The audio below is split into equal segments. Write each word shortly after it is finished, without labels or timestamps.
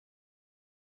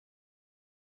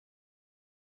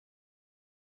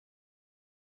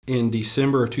In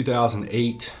December of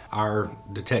 2008, our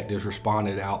detectives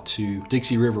responded out to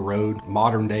Dixie River Road,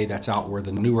 modern day, that's out where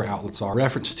the newer outlets are,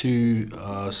 reference to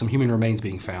some human remains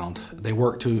being found. They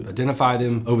worked to identify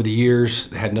them. Over the years,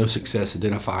 they had no success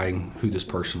identifying who this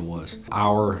person was.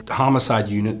 Our homicide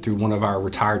unit, through one of our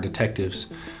retired detectives,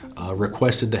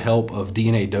 requested the help of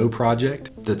DNA Doe Project.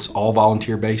 That's all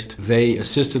volunteer based. They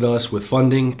assisted us with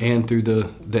funding and through the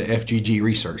FGG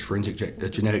research, forensic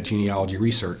genetic genealogy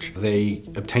research. They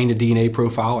obtained a DNA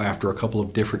profile after a couple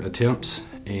of different attempts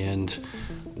and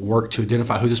worked to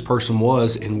identify who this person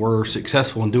was, and were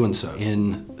successful in doing so.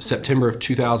 In September of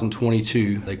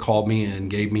 2022, they called me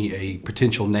and gave me a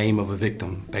potential name of a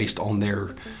victim based on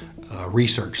their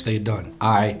research they had done.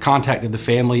 I contacted the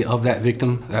family of that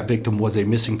victim. That victim was a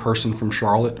missing person from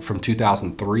Charlotte from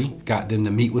 2003. Got them to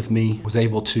meet with me. Was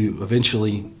able to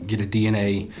eventually get a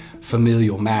DNA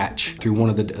familial match through one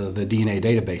of the DNA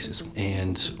databases,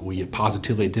 and we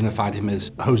positively identified him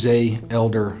as Jose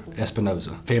Elder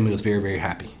Espinoza. Family was very, very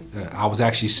happy. I was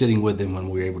actually sitting with them when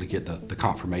we were able to get the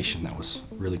confirmation. That was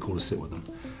really cool to sit with them.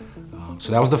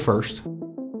 So that was the first.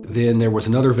 Then there was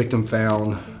another victim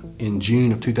found in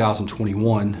June of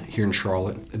 2021 here in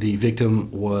Charlotte. The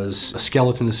victim was a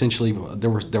skeleton, essentially.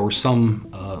 There were some,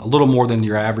 a little more than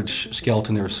your average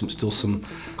skeleton. There was still some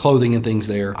clothing and things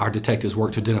there. Our detectives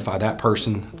worked to identify that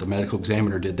person. The medical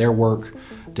examiner did their work,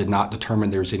 did not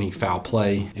determine there was any foul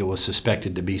play. It was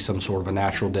suspected to be some sort of a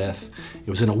natural death.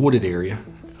 It was in a wooded area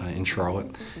in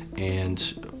Charlotte,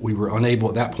 and we were unable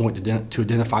at that point to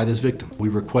identify this victim. We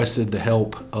requested the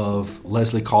help of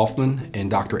Leslie Kaufman and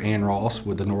Dr. Ann Ross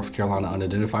with the North Carolina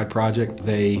Unidentified Project.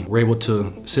 They were able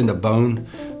to send a bone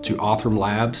to Othram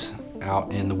Labs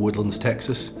out in the Woodlands,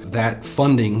 Texas. That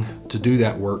funding to do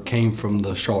that work came from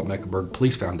the Charlotte-Mecklenburg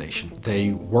Police Foundation.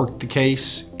 They worked the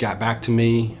case, got back to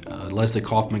me. Leslie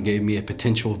Kaufman gave me a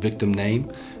potential victim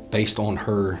name based on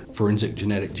her forensic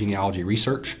genetic genealogy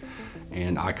research,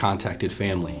 and I contacted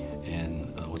family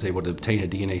and was able to obtain a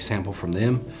DNA sample from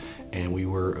them, and we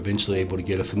were eventually able to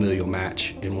get a familial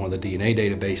match in one of the DNA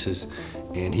databases,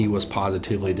 and he was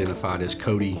positively identified as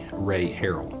Cody Ray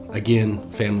Harrell. Again,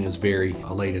 family was very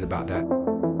elated about that.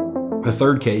 The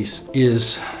third case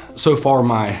is so far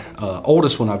my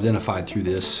oldest one I've identified through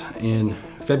this. In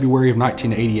February of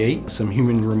 1988, some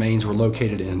human remains were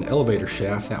located in an elevator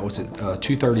shaft that was at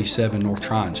 237 North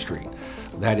Tryon Street.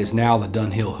 That is now the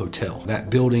Dunhill Hotel. That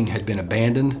building had been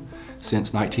abandoned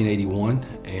since 1981,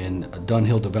 and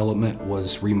Dunhill Development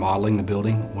was remodeling the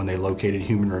building when they located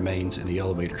human remains in the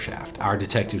elevator shaft. Our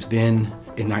detectives then,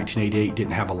 in 1988,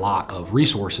 didn't have a lot of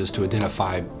resources to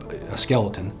identify a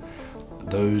skeleton.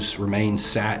 Those remains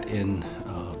sat in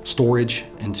storage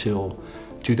until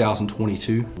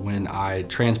 2022, when I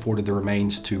transported the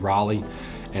remains to Raleigh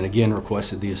and again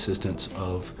requested the assistance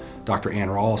of Dr. Ann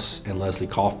Ross and Leslie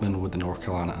Kaufman with the North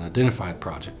Carolina Unidentified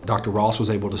Project. Dr. Ross was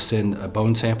able to send a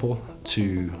bone sample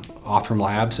to Othram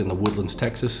Labs in the Woodlands,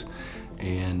 Texas,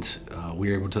 and we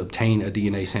were able to obtain a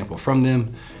DNA sample from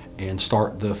them and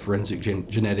start the forensic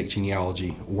genetic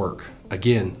genealogy work.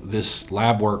 Again, this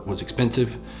lab work was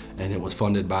expensive, and it was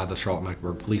funded by the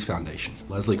Charlotte-Mecklenburg Police Foundation.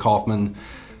 Leslie Kaufman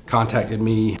contacted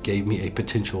me, gave me a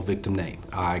potential victim name.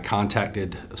 I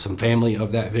contacted some family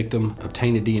of that victim,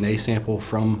 obtained a DNA sample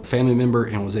from a family member,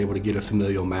 and was able to get a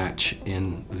familial match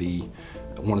in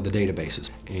one of the databases.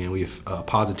 And we've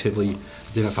positively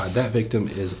identified that victim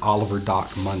as Oliver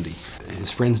Doc Mundy.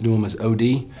 His friends knew him as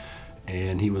OD,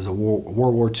 and he was a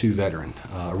World War II veteran.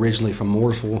 Originally from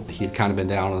Mooresville, he had kind of been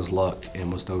down on his luck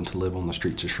and was known to live on the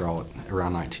streets of Charlotte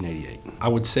around 1988. I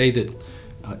would say that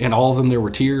in all of them there were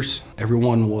tears.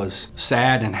 Everyone was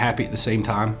sad and happy at the same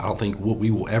time. I don't think we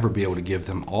will ever be able to give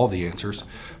them all the answers,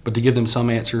 but to give them some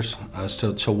answers as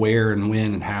to where and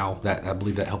when and how, that I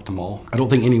believe that helped them all. I don't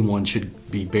think anyone should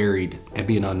be buried and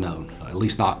be an unknown, at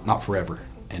least not forever.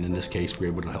 And in this case, we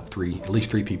were able to help at least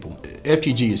three people.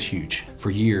 FGG is huge.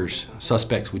 For years,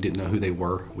 suspects, we didn't know who they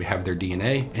were. We have their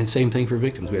DNA, and same thing for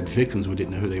victims. We had victims, we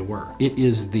didn't know who they were. It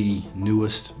is the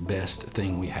newest, best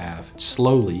thing we have.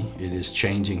 Slowly, it is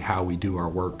changing how we do our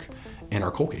work in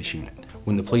our cold case unit.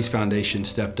 When the Police Foundation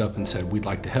stepped up and said, we'd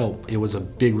like to help, it was a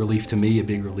big relief to me, a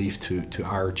big relief to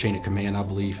our chain of command, I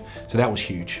believe. So that was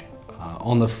huge.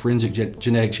 On the forensic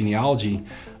genetic genealogy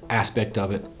aspect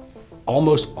of it,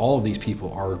 almost all of these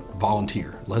people are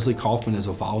volunteer. Leslie Kaufman is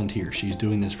a volunteer. She's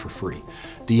doing this for free.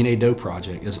 DNA Doe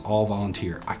Project is all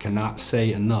volunteer. I cannot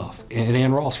say enough, and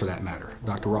Ann Ross for that matter,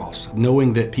 Dr. Ross.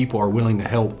 Knowing that people are willing to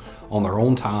help on their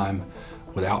own time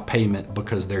without payment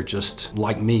because they're just,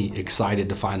 like me, excited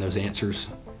to find those answers,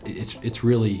 it's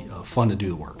really fun to do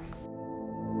the work.